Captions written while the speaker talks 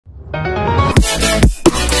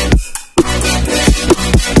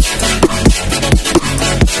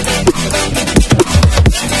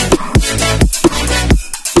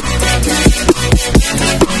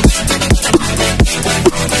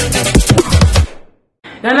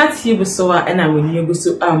Nana Tibu Soa and I will you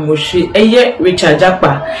so Moshi, a year Richard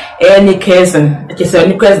Japa, any cousin, it is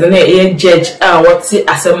only cousin, a judge, what's it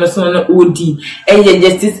as a Mason Udi, a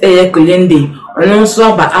justice, a Kulindi. And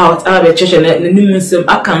also about out our church and the new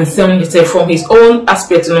I can say from his own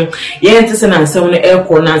aspect, yes, and some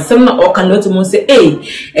airport, and some or can not say,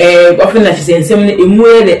 often that is in some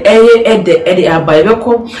way the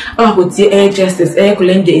biblical, would say a justice, a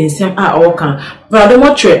Kulindi in some or can. But the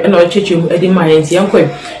more trade and our church, Eddie Myers, young queen,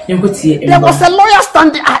 you could see there was a lawyer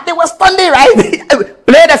standing, they were standing right.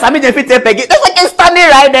 Play the Sammy Gyamfi tape again. There's like standing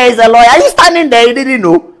right there is a lawyer. Are you standing there? You didn't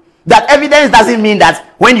know. That evidence doesn't mean that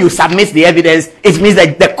when you submit the evidence, it means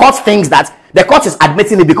that the court thinks that the court is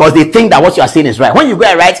admitting it because they think that what you are saying is right. When you go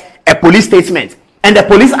and write a police statement and the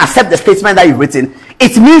police accept the statement that you've written,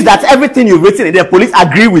 it means that everything you've written and the police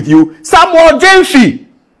agree with you. Samuel Gyamfi.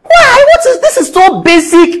 Why? What is this? Is so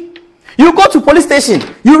basic. You go to police station,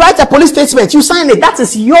 you write a police statement, you sign it. That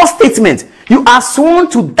is your statement. You are sworn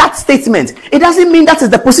to that statement. It doesn't mean that is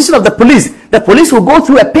the position of the police. The police will go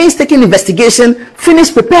through a painstaking investigation,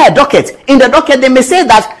 finish, prepare a docket. In the docket, they may say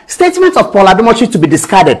that statement of Paul Ademochi to be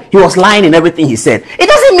discarded. He was lying in everything he said. It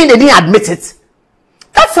doesn't mean they didn't admit it.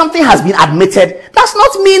 That something has been admitted does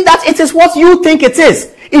not mean that it is what you think it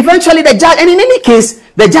is. Eventually, the judge, and in any case,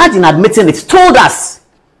 the judge in admitting it told us.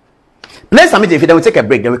 Play Sammy Gyamfi, then we take a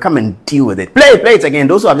break, then we come and deal with it. Play it again.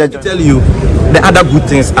 Those who have just tell you the other good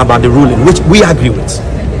things about the ruling, which we agree with.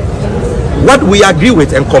 What we agree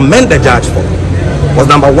with and commend the judge for was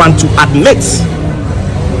number one, to admit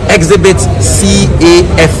exhibit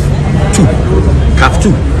CAF2,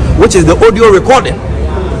 CAF2, which is the audio recording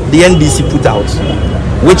the NDC put out,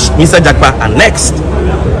 which Mr. Jakpa annexed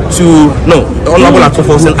to, Honorable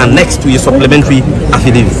Atofosen annexed to a supplementary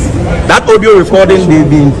affidavit. That audio recording, they've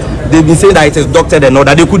been saying that it is doctored and all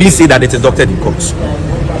that. They couldn't say that it is doctored in court.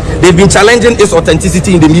 They've been challenging its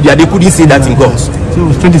authenticity in the media. They couldn't say that in court. So it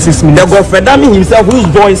was 26 minutes. The Godfredami himself, whose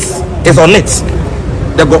voice is on it,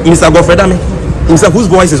 Mr. Godfredami himself, whose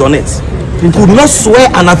voice is on it, he could not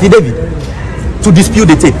swear an affidavit to dispute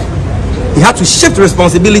the tape. He had to shift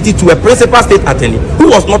responsibility to a principal state attorney who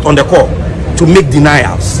was not on the call to make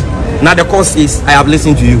denials. Now the court says, I have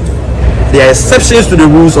listened to you. There are exceptions to the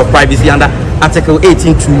rules of privacy under Article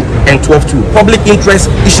 18.2 and 12.2. Public interest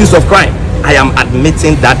issues of crime. I am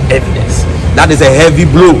admitting that evidence. That is a heavy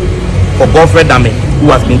blow for Godfredami,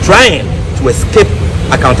 who has been trying to escape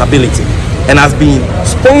accountability and has been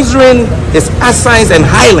sponsoring his assigns and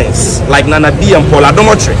highlands like Nana B and Paul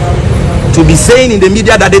Ademochi to be saying in the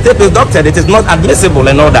media that the tape is doctored, it is not admissible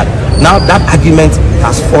and all that. Now that argument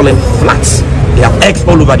has fallen flat. They have eggs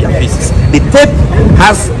all over their faces. The tape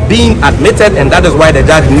has been admitted, and that is why the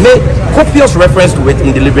judge made copious reference to it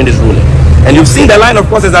in delivering this ruling. And you've seen the line of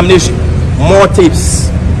cross-examination. More tapes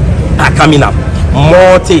are coming up.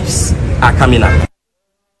 More tapes are coming up.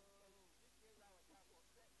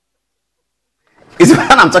 It's when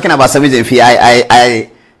I'm talking about Sammy Gyamfi,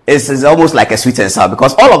 it's almost like a sweet and sour,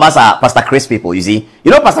 because all of us are Pastor Chris people, you see.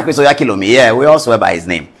 You know Pastor Chris Oyakilomi? Yeah, we all swear by his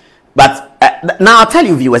name. But now I'll tell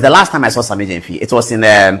you, viewers, the last time I saw Sammy Gyamfi, it was in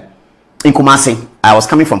Kumasi. I was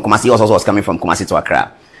coming from Kumasi. He also was coming from Kumasi to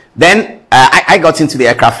Accra. Then I got into the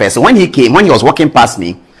aircraft first. So when he was walking past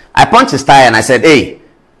me, I punched his tire and I said, hey,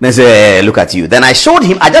 look at you. Then I showed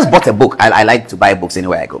him, I just bought a book. I like to buy books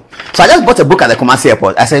anywhere I go. So I just bought a book at the Kumasi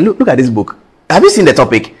airport. I said, look at this book. Have you seen the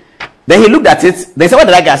topic? Then he looked at it. They said, what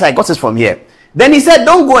did I get? I said, I got it from here. Then he said,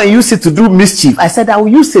 don't go and use it to do mischief. I said, I will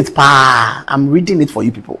use it. I'm reading it for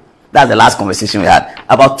you people. That's the last conversation we had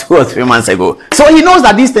about 2 or 3 months ago. So he knows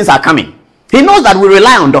that these things are coming. He knows that we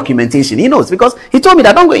rely on documentation. He knows, because he told me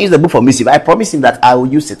that don't go and use the book for mischief. I promise him that I will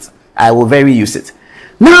use it. I will very use it.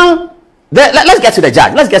 Now, let's get to the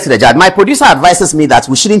judge. Let's get to the judge. My producer advises me that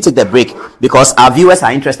we shouldn't take the break because our viewers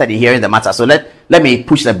are interested in hearing the matter. So let me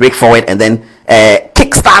push the break forward and then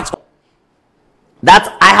kickstart.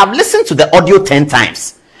 That I have listened to the audio 10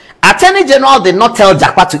 times. Attorney General did not tell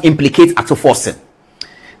Jakpa to implicate Atofosen.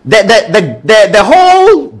 The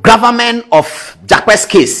whole government of Jakpa's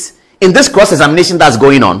case in this cross-examination that's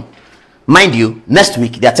going on, mind you, next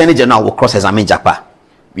week the Attorney General will cross-examine Jakpa.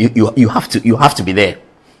 You have to be there.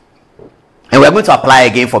 And we're going to apply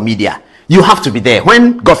again for media. You have to be there.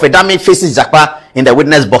 When Godfredami faces Jakpa in the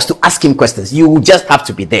witness box to ask him questions, you just have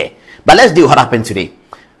to be there. But let's do what happened today.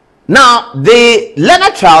 Now, the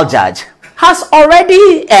Leonard trial judge has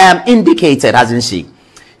already indicated, hasn't she?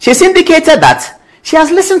 She's indicated that she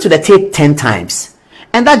has listened to the tape 10 times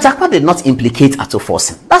and that Jakpa did not implicate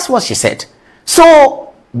Atofosen. That's what she said.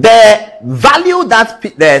 So the value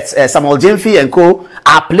that Samuel Gyamfi and co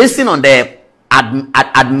are placing on the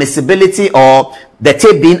admissibility or the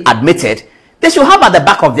tape being admitted they should have at the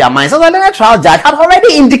back of their minds that the learned trial judge had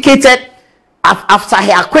already indicated, after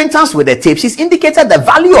her acquaintance with the tape, she's indicated the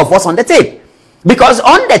value of what's on the tape. Because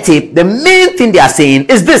on the tape, the main thing they are saying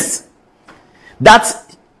is this: that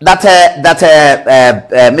Mr.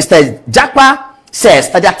 Jakpa says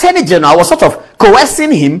that the Attorney General was sort of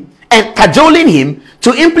coercing him and cajoling him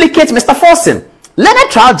to implicate Mr. Forson. Learned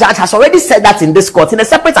trial judge has already said that in this court in a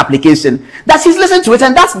separate application, that she's listened to it,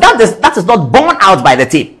 and that is not borne out by the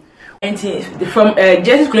tape. From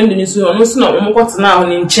Justice Clinton, so almost not what now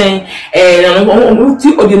in chain and almost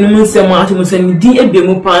and I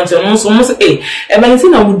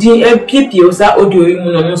would keep you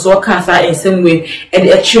audio so casa in some way and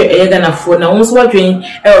a chair than phone. I was wondering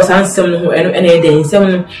else handsome and any day in some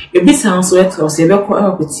a bit sounds wet or say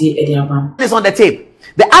it's on the tape.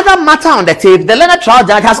 The other matter on the tape, the learned trial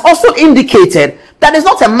judge has also indicated that it's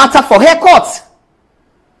not a matter for her court.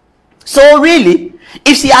 So really,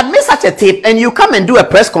 if she admits such a tape and you come and do a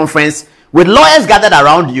press conference with lawyers gathered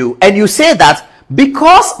around you and you say that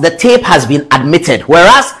because the tape has been admitted,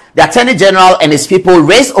 whereas the Attorney General and his people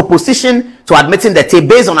raised opposition to admitting the tape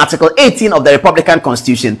based on Article 18 of the Republican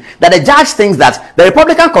Constitution, that the judge thinks that the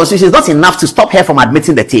Republican Constitution is not enough to stop her from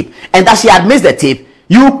admitting the tape, and that she admits the tape,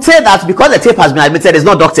 you say that because the tape has been admitted, it's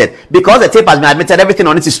not doctored. Because the tape has been admitted, everything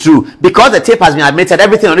on it is true. Because the tape has been admitted,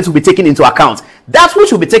 everything on it will be taken into account. That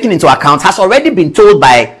which will be taken into account has already been told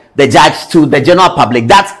by the judge to the general public.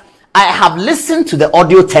 That I have listened to the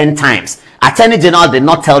audio 10 times. Attorney General did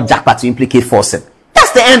not tell Jakpa to implicate Forson.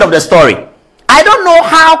 That's the end of the story. I don't know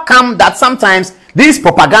how come that sometimes these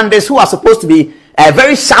propagandists who are supposed to be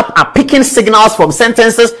very sharp at picking signals from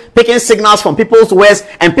sentences, picking signals from people's words,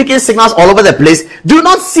 and picking signals all over the place, do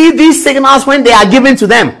not see these signals when they are given to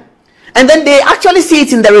them. And then they actually see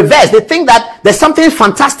it in the reverse. They think that there's something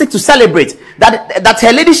fantastic to celebrate. That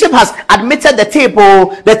her leadership has admitted the tape,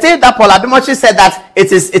 or the tape that Paul Ademochi said that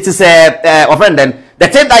it is the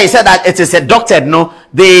tape that he said that it is a doctored. No,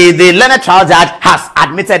 the learned trial judge has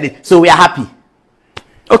admitted it, so we are happy.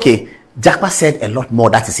 Okay, Jakpa said a lot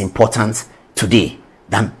more that is important today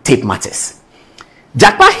than tape matters.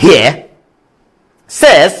 Jakpa here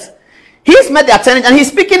says he's met the attorney, and he's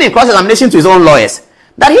speaking in cross-examination to his own lawyers,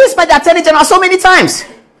 that he's met the Attorney General so many times.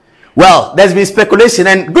 Well, there's been speculation,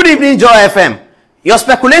 and good evening, Joy FM. Your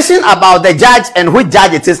speculation about the judge and which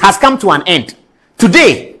judge it is has come to an end.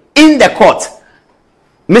 Today, in the court,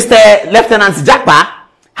 Mr. Lieutenant Jakpa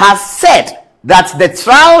has said that the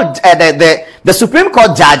trial, the Supreme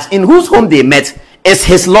Court judge in whose home they met is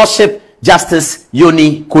His Lordship Justice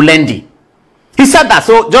Yoni Kulendi. He said that.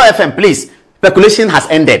 So, Joy FM, please, speculation has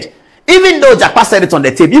ended. Even though Jakpa said it on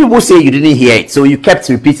the tape, you people say you didn't hear it, so you kept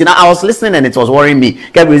repeating. I was listening and it was worrying me.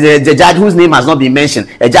 The judge whose name has not been mentioned,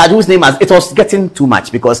 a judge whose name it was getting too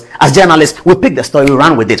much, because as journalists, we pick the story, we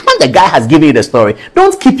run with it. When the guy has given you the story,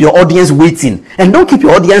 don't keep your audience waiting and don't keep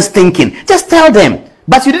your audience thinking. Just tell them.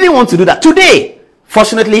 But you didn't want to do that. Today,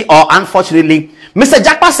 fortunately or unfortunately, Mr.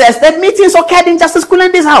 Jakpa says that meetings occurred in Justice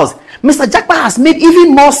Kulendi's house. Mr. Jakpa has made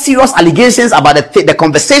even more serious allegations about the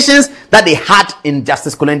conversations that they had in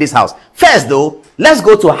Justice Kulendi's house. First, though, let's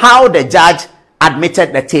go to how the judge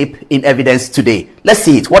admitted the tape in evidence today. Let's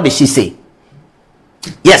see it. What did she say?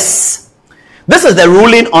 Yes. This is the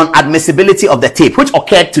ruling on admissibility of the tape, which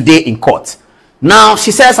occurred today in court. Now,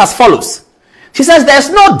 she says as follows. She says there's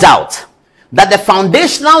no doubt that the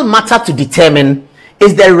foundational matter to determine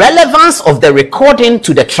is the relevance of the recording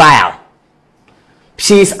to the trial.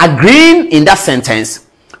 She is agreeing in that sentence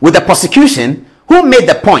with the prosecution, who made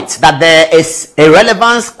the point that there is a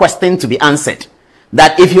relevance question to be answered.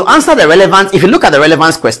 That if you answer the relevance, if you look at the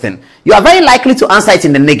relevance question, you are very likely to answer it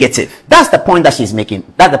in the negative. That's the point that she's making.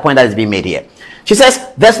 That's the point that is being made here. She says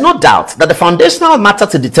there's no doubt that the foundational matter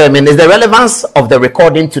to determine is the relevance of the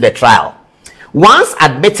recording to the trial. Once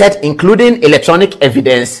admitted, including electronic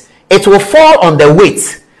evidence, it will fall on the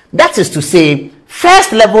weight. That is to say,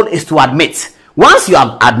 first level is to admit. Once you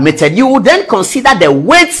have admitted, you will then consider the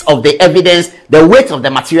weight of the evidence, the weight of the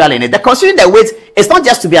material in it. The considering the weight is not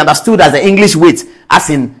just to be understood as the English weight, as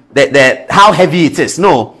in the how heavy it is.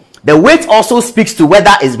 No, the weight also speaks to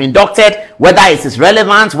whether it's been doctored, whether it is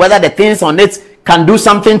relevant, whether the things on it can do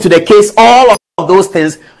something to the case. All of those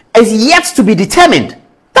things is yet to be determined.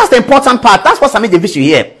 That's the important part. That's what Sammy the issue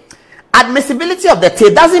here. Admissibility of the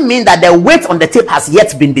tape doesn't mean that the weight on the tape has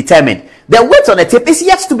yet been determined. The weight on the tape is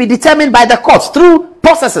yet to be determined by the court through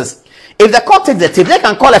processes. If the court takes the tape, they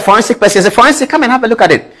can call a forensic person. Say, forensic, come and have a look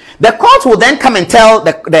at it. The court will then come and tell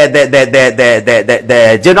the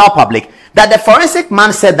general public that the forensic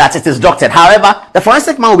man said that it is doctored. However, the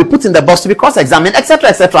forensic man will be put in the box to be cross-examined, etc.,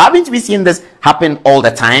 etc. Haven't we seen this happen all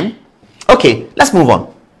the time? Okay, let's move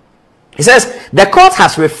on. He says the court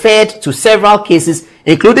has referred to several cases,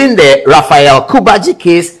 including the Raphael Kubaji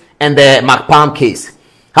case and the McPalm case,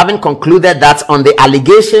 having concluded that on the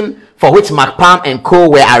allegation for which McPalm and co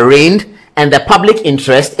were arraigned and the public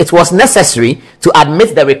interest, it was necessary to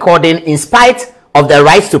admit the recording in spite of the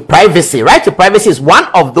right to privacy. Right to privacy is one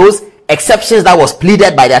of those exceptions that was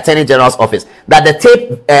pleaded by the Attorney General's office, that the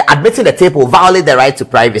tape, admitting the tape will violate the right to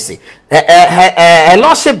privacy. Her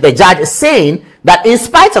Lordship, the judge, is saying that in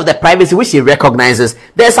spite of the privacy which she recognizes,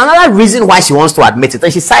 there's another reason why she wants to admit it.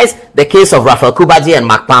 And she cites the case of Raphael Kubaji and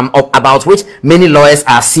McPalm, about which many lawyers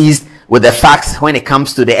are seized with the facts when it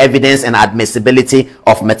comes to the evidence and admissibility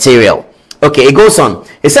of material. Okay, it goes on.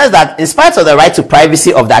 It says that in spite of the right to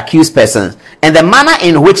privacy of the accused persons and the manner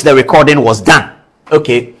in which the recording was done.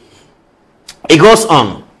 Okay, it goes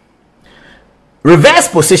on. Reverse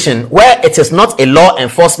position, where it is not a law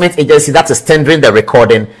enforcement agency that is tendering the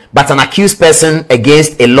recording, but an accused person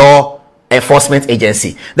against a law enforcement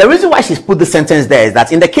agency. The reason why she's put the sentence there is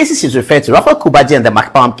that in the cases she's referred to, Raphael Kubaji and the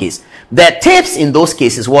McPalm case, the tapes in those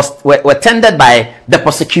cases were tendered by the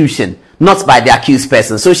prosecution, not by the accused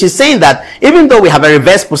person. So she's saying that even though we have a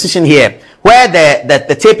reverse position here, where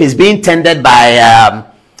the tape is being tendered by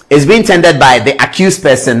the accused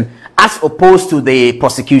person, as opposed to the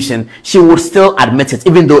prosecution, she would still admit it,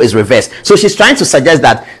 even though it's reversed. So she's trying to suggest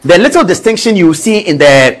that the little distinction you see in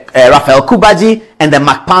the Raphael Kubaji and the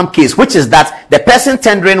McPalm case, which is that the person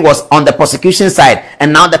tendering was on the prosecution side,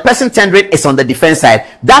 and now the person tendering is on the defense side,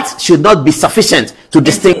 that should not be sufficient to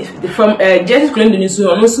distinguish. From Justice Clinton,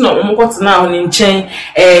 so no got now in chain,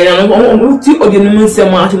 and the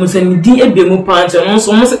say, D. Bemo Punch, and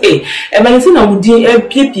also almost a Valentina would D.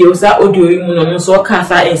 PPOs are audio, so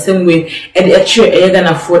casa in some way, and a chair than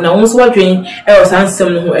a phone. I was wondering, I was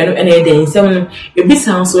handsome and a day, some a bit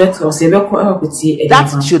sounds sweat or say,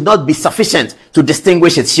 that should not be sufficient to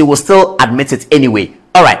distinguish it. She will still admit it anyway.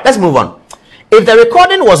 All right, let's move on. If the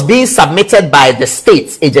recording was being submitted by the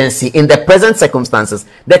state agency in the present circumstances,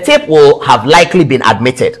 the tape will have likely been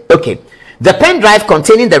admitted. Okay. The pen drive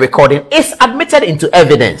containing the recording is admitted into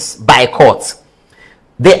evidence by a court.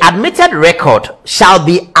 The admitted record shall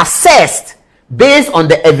be assessed based on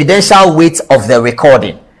the evidential weight of the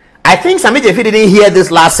recording. I think Sammy Gyamfi didn't hear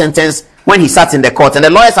this last sentence when he sat in the court, and the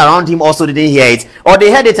lawyers around him also didn't hear it, or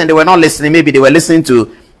they heard it and they were not listening. Maybe they were listening to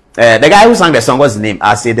the guy who sang the song. What's his name?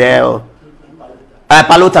 Asidel.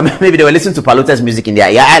 Palota. Maybe they were listening to Palota's music in their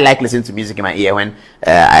ear. I like listening to music in my ear when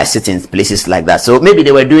I sit in places like that. So maybe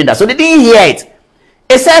they were doing that. So they didn't hear it.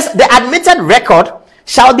 It says the admitted record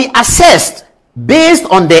shall be assessed based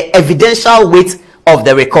on the evidential weight of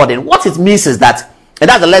the recording. What it means is that, and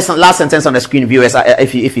that's the last sentence on the screen, viewers,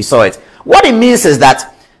 if you saw it. What it means is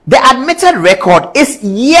that the admitted record is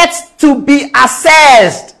yet to be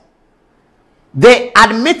assessed. The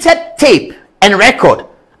admitted tape and record,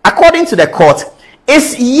 according to the court,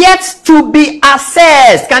 is yet to be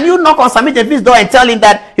assessed. Can you knock on Sammy Gyamfi's door and tell him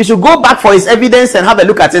that he should go back for his evidence and have a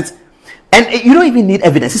look at it? And you don't even need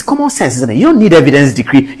evidence. It's common sense, isn't it? You don't need evidence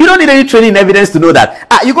decree. You don't need any training in evidence to know that.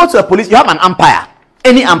 You go to a police, you have an umpire,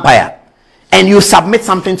 any umpire, and you submit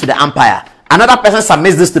something to the umpire. Another person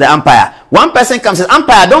submits this to the umpire. One person comes and says,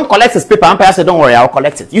 umpire, don't collect his paper. Umpire says, don't worry, I'll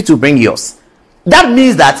collect it. You two bring yours. That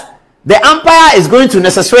means that the umpire is going to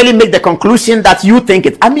necessarily make the conclusion that you think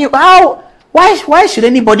it. I mean, why should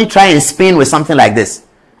anybody try and spin with something like this?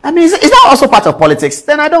 I mean, is that also part of politics?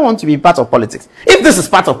 Then I don't want to be part of politics. If this is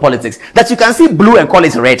part of politics, that you can see blue and call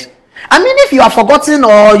it red. I mean, if you have forgotten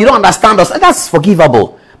or you don't understand us, that's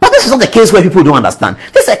forgivable. But this is not the case where people don't understand.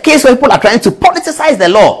 This is a case where people are trying to politicize the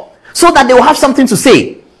law so that they will have something to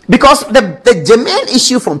say. Because the germane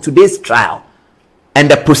issue from today's trial and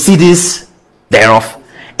the proceedings thereof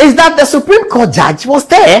is that the Supreme Court judge was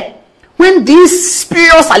there when these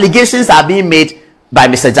spurious allegations are being made by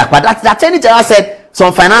Mr. Jakpa. That the Attorney General said,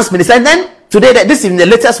 some finance minister, and then today, this is the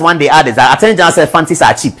latest one they added, that Attorney General said fancies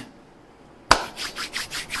are cheap.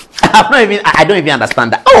 I don't even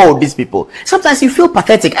understand that. Oh, these people. Sometimes you feel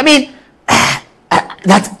pathetic. I mean,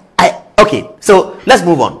 okay, so let's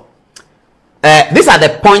move on. These are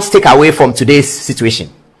the points take away from today's situation.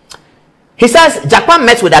 He says Jakpa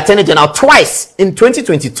met with the Attorney General twice in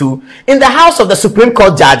 2022 in the house of the Supreme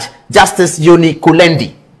Court Judge Justice Yoni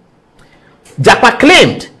Kulendi. Jakpa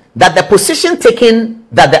claimed that the position taken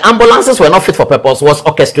that the ambulances were not fit for purpose was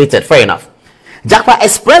orchestrated. Fair enough. Jakpa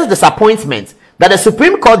expressed disappointment that the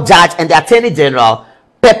Supreme Court Judge and the Attorney General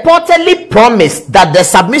purportedly promised that the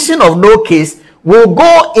submission of no case will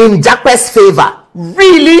go in Jakpa's favor.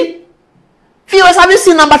 Really? Viewers, have you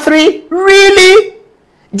seen number 3? Really?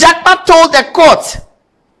 Jakpa told the court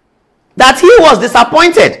that he was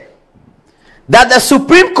disappointed that the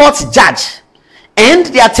Supreme Court judge and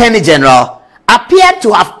the Attorney General appeared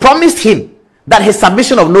to have promised him that his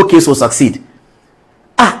submission of no case will succeed.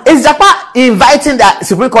 Is Japa inviting the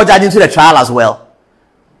Supreme Court judge into the trial as well?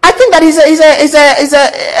 I think that he's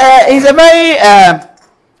a very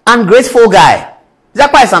ungrateful guy.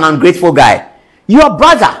 Japa is an ungrateful guy. Your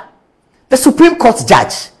brother, the Supreme Court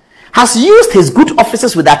judge, has used his good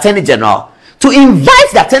offices with the Attorney General to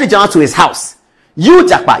invite the Attorney General to his house. You,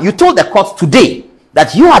 Japa, you told the court today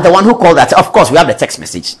that you are the one who called that. Of course, we have the text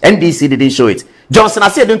message. NBC didn't show it. Johnson,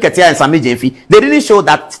 and Sammy Gyamfi, they didn't show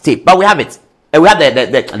that tape, but we have it. We have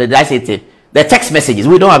did I say tape? The text messages.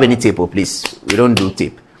 We don't have any tape, please. We don't do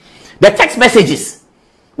tape. The text messages.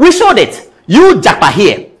 We showed it. You, Japa,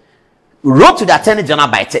 here, wrote to the Attorney General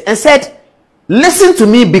by text and said, listen to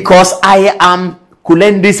me because I am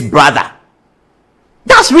Kulendi's brother.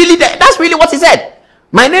 That's really what he said.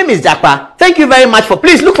 My name is Japa. Thank you very much for,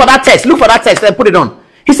 please look for that text. Look for that text and put it on.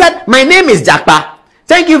 He said, my name is Japa.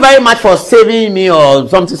 Thank you very much for saving me or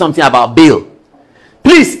something about bail.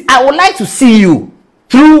 Please, I would like to see you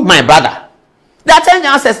through my brother. The Attorney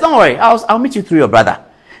General says, don't worry, I'll meet you through your brother.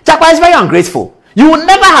 Japa is very ungrateful. You would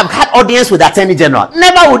never have had audience with the Attorney General.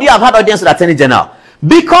 Never would you have had audience with the Attorney General.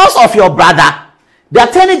 Because of your brother, the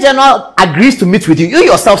Attorney General agrees to meet with you. You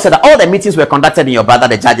yourself said that all the meetings were conducted in your brother,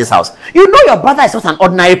 the judge's house. You know your brother is not an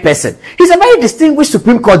ordinary person. He's a very distinguished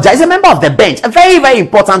Supreme Court judge. He's a member of the bench, a very, very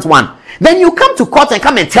important one. Then you come to court and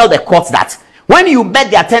come and tell the court that when you met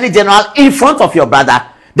the Attorney General in front of your brother,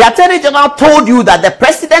 the Attorney General told you that the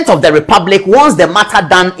President of the Republic wants the matter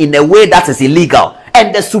done in a way that is illegal.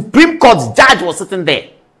 And the Supreme Court judge was sitting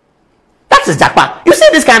there. That is Japa. You see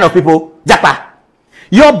this kind of people? Japa.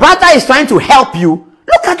 Your brother is trying to help you.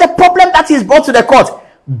 Look at the problem that he's brought to the court.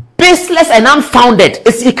 Baseless and unfounded.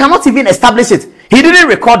 He cannot even establish it. He didn't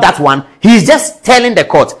record that one. He's just telling the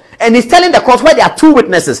court. And he's telling the court where there are two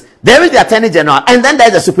witnesses. There is the Attorney General and then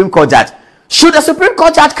there's the Supreme Court judge. Should the Supreme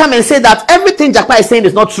Court judge come and say that everything Japa is saying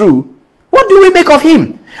is not true? What do we make of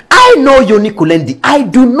him? I know Yoni Kulendi. I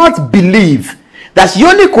do not believe that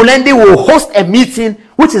Yoni Kulendi will host a meeting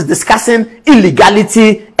which is discussing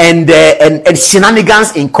illegality and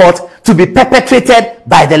shenanigans in court to be perpetrated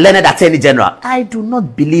by the learned Attorney General. I do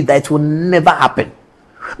not believe that it will never happen.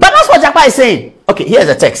 But that's what Japa is saying. Okay, here's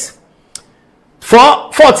a text.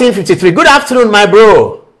 1453. Good afternoon, my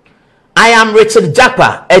bro. I am Richard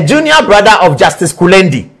Japa, a junior brother of Justice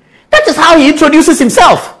Kulendi. That is how he introduces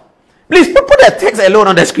himself. Please put the text alone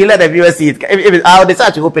on the screen. Let the viewers see it. I'll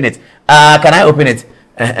decide to open it. Can I open it?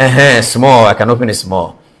 Small. I can open it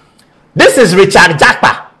small. This is Richard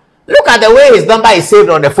Japa. Look at the way his number is saved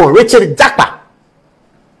on the phone. Richard Japa.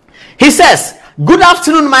 He says, good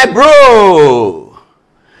afternoon, my bro.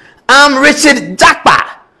 I'm Richard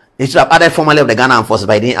Japa. He should have added formerly of the Ghana Armed Forces,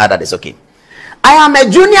 but he didn't add that. It's okay. I am a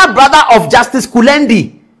junior brother of Justice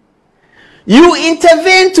Kulendi. You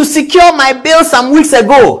intervened to secure my bail some weeks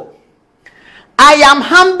ago. I am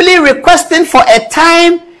humbly requesting for a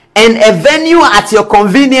time and a venue at your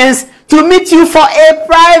convenience to meet you for a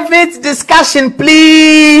private discussion,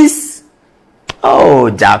 please. Oh,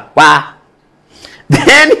 Japa.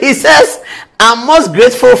 Then he says, I'm most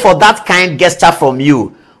grateful for that kind gesture from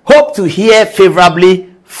you. Hope to hear favorably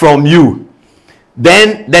from you.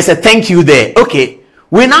 Then there's a thank you there. Okay,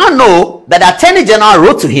 we now know that the Attorney General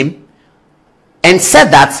wrote to him and said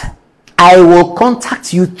that I will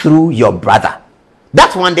contact you through your brother.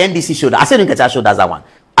 That one the NDC showed. Aseni Kecha showed us that one.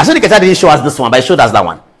 Aseni Kecha didn't show us this one, but he showed us that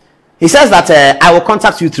one. He says that I will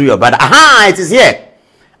contact you through your brother. Aha, it is here.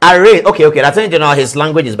 Arrange. Okay. The Attorney General, his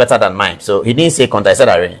language is better than mine, so he didn't say contact. He said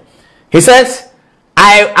arrange. He says,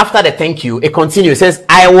 after the thank you, it continues. It says,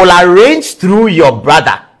 I will arrange through your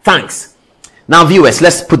brother. Thanks. Now, viewers,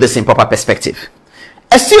 let's put this in proper perspective.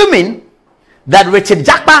 Assuming that Richard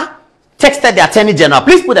Japa texted the Attorney General,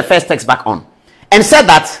 please put the first text back on, and said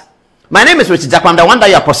that, my name is Richard Japa, I'm the one that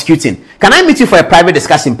you are prosecuting. Can I meet you for a private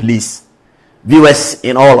discussion, please? Viewers,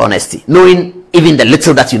 in all honesty, knowing even the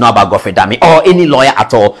little that you know about Godfrey Dami, or any lawyer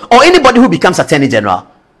at all, or anybody who becomes Attorney General,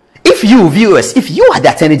 if you, viewers, if you are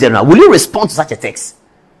the Attorney General, will you respond to such a text?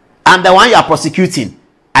 I'm the one you are prosecuting.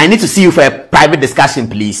 I need to see you for a private discussion,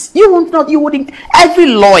 please. You won't not, you wouldn't. Every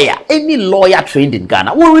lawyer, any lawyer trained in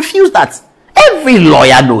Ghana will refuse that. Every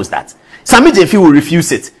lawyer knows that. Sammy Gyamfi will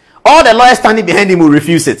refuse it. All the lawyers standing behind him will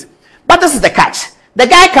refuse it. But this is the catch. The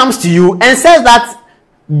guy comes to you and says that,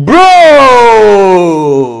 bro,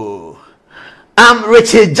 I'm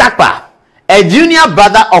Richard Japa, a junior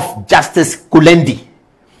brother of Justice Kulendi.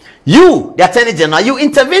 You, the Attorney General, you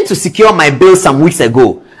intervened to secure my bail some weeks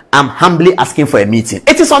ago. I'm humbly asking for a meeting.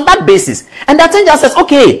 It is on that basis. And the Attorney General says,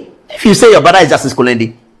 okay, if you say your brother is Justice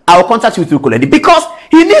Kulendi, I will contact you through Kulendi, because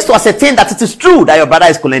he needs to ascertain that it is true that your brother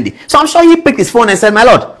is Kulendi. So I'm sure he picked his phone and said, my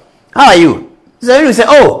lord, how are you? So he said,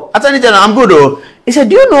 oh, Attorney General, I'm good. Oh. He said,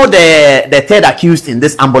 do you know the third accused in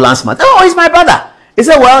this ambulance matter? Oh, he's my brother. He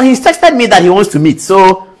said, well, he's texted me that he wants to meet.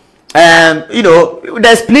 So, you know,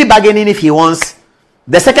 there's plea bargaining if he wants.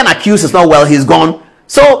 The second accused is not well, he's gone.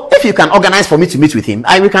 So if you can organize for me to meet with him,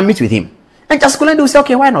 we can meet with him. And just Kulendi will say,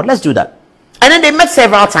 okay, why not? Let's do that. And then they met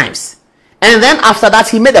several times. And then after that,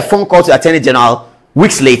 he made a phone call to Attorney General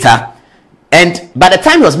weeks later. And by the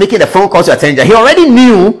time he was making the phone call to Attorney General, he already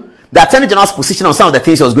knew the Attorney General's position on some of the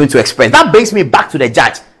things he was going to express. That brings me back to the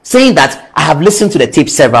judge, saying that I have listened to the tape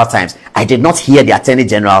several times. I did not hear the Attorney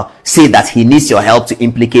General say that he needs your help to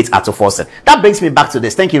implicate Atuforsen. That brings me back to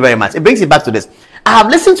this. Thank you very much. It brings me back to this. I have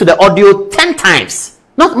listened to the audio 10 times.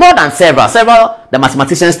 Not more than several. The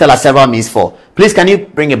mathematicians tell us several means 4. Please, can you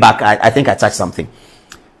bring it back? I think I touched something.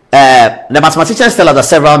 The mathematicians tell us that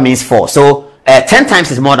several means 4. So 10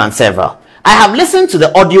 times is more than several. I have listened to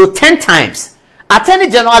the audio 10 times. Attorney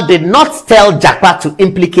General did not tell Jakpa to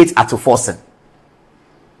implicate Atuforsen.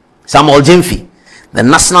 Samuel Gyamfi, the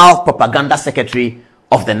National Propaganda Secretary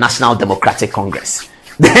of the National Democratic Congress.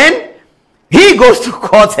 Then he goes to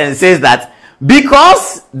court and says that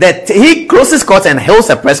because he closes court and holds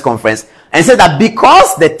a press conference and says that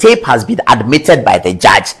because the tape has been admitted by the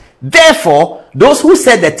judge, therefore those who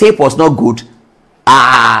said the tape was not good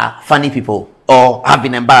are funny people or have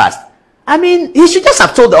been embarrassed. I mean, he should just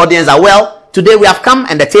have told the audience that, well, today we have come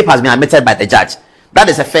and the tape has been admitted by the judge. That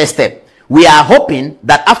is a first step. We are hoping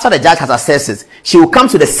that after the judge has assessed it, she will come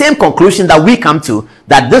to the same conclusion that we come to,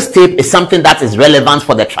 that this tape is something that is relevant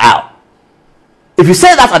for the trial. If you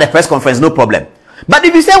say that at the press conference, no problem. But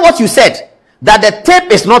if you say what you said, that the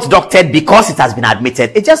tape is not doctored because it has been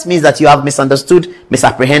admitted, it just means that you have misunderstood,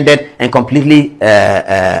 misapprehended, and completely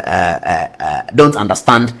don't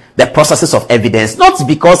understand the processes of evidence, not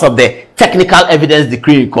because of the technical evidence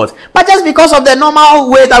decree in court, but just because of the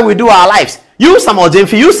normal way that we do our lives. You, Samuel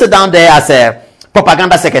Gyamfi, you sit down there as a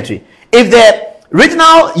propaganda secretary. If the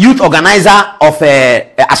regional youth organizer of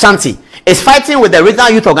Ashanti is fighting with the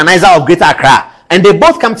regional youth organizer of Greater Accra, and they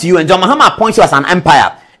both come to you and John Mahama appoints you as an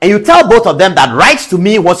umpire, and you tell both of them that write to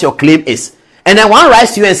me what your claim is, and then one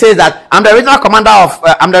writes to you and says that I'm the regional commander of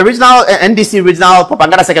I'm the regional NDC regional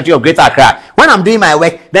propaganda secretary of Greater Accra. When I'm doing my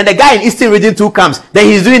work, then the guy in Eastern Region 2 comes, then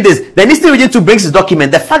he's doing this, then Eastern Region 2 brings his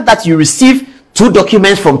document. The fact that you receive 2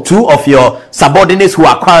 documents from 2 of your subordinates who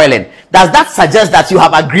are quarreling, does that suggest that you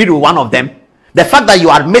have agreed with one of them? The fact that you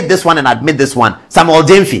admit this one and admit this one, Samuel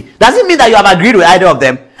Gyamfi, does it mean that you have agreed with either of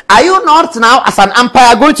them? Are you not now, as an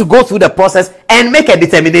umpire, going to go through the process and make a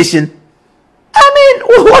determination? I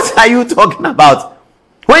mean, what are you talking about?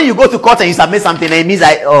 When you go to court and you submit something, it means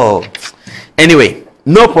anyway,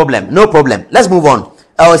 no problem. Let's move on.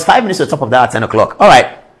 Oh, it's 5 minutes to the top of that at 10 o'clock. All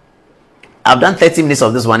right. I've done 30 minutes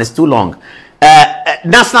of this one. It's too long.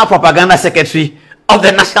 National Propaganda Secretary of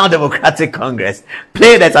the National Democratic Congress.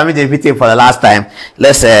 Play that Sammy tape for the last time.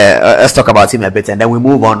 Let's talk about him a bit, and then we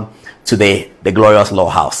move on to the glorious law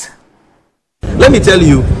house. Let me tell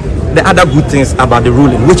you the other good things about the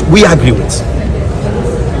ruling, which we agree with.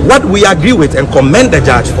 What we agree with and commend the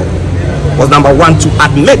judge for was, number 1, to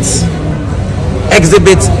admit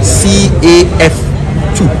Exhibit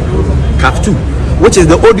CAF2, CAF2, which is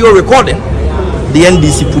the audio recording the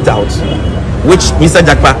NDC put out, which Mr.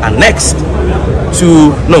 Jakpa annexed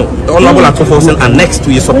to, Honorable Atuforsen annexed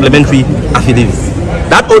to a supplementary affidavit.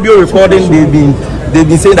 That audio recording, they've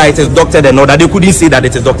been saying that it is doctored and all that. They couldn't say that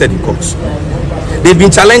it is doctored in court. They've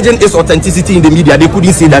been challenging its authenticity in the media. They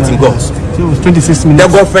couldn't say that in court. So it was 26 minutes.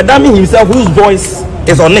 The Godfredami himself, whose voice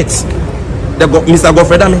is on it, Mr.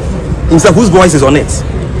 Godfredami himself, whose voice is on it,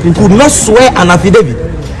 he could not swear an affidavit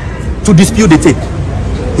to dispute the tape.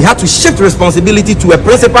 He had to shift responsibility to a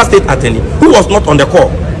principal state attorney who was not on the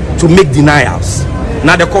call to make denials.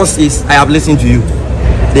 Now the court says, I have listened to you.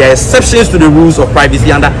 There are exceptions to the rules of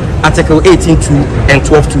privacy under Article 18.2 and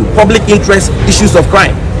 12.2. Public interest, issues of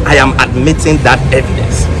crime. I am admitting that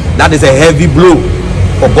evidence. That is a heavy blow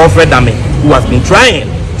for Godfredami, who has been trying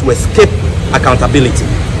to escape accountability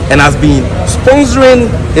and has been sponsoring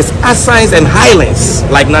his assigns and highlands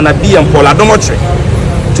like Nana B and Paul Adomotre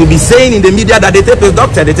to be saying in the media that the tape is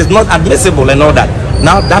doctored, it is not admissible and all that.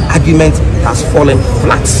 Now that argument has fallen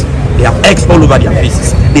flat. They have eggs all over their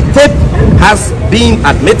faces. The tape has been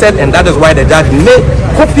admitted, and that is why the judge made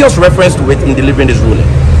copious reference to it in delivering this ruling.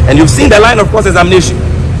 And you've seen the line of cross-examination.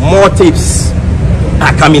 More tapes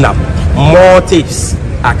are coming up. More tapes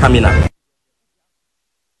are coming up.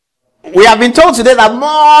 We have been told today that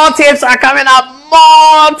more tapes are coming up.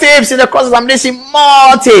 More tapes in the cross-examination.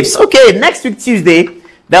 More tapes. Okay, next week Tuesday,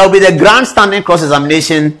 there will be the grandstanding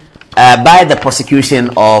cross-examination by the prosecution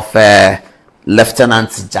of Lieutenant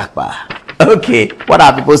Jakpa. Okay, what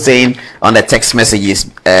are people saying on the text messages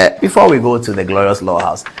before we go to the glorious law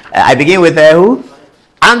house? I begin with who?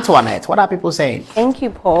 Antoinette. What are people saying? Thank you,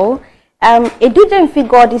 Paul. Edu Gyamfi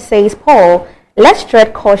Gordy says, Paul, let's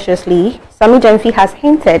tread cautiously. Sammy Gyamfi has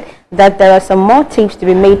hinted that there are some more tapes to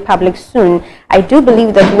be made public soon. I do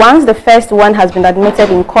believe that once the first one has been admitted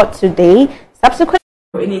in court today, subsequent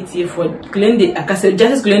NTA for Glende Akasa,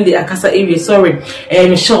 Justice Glende Akasa area, sorry,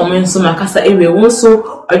 Michelle Menso Makasa area,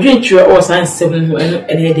 also a drink to all science 7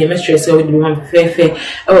 and the mistress, so we want fair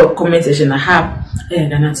comment section. I have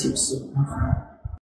and so.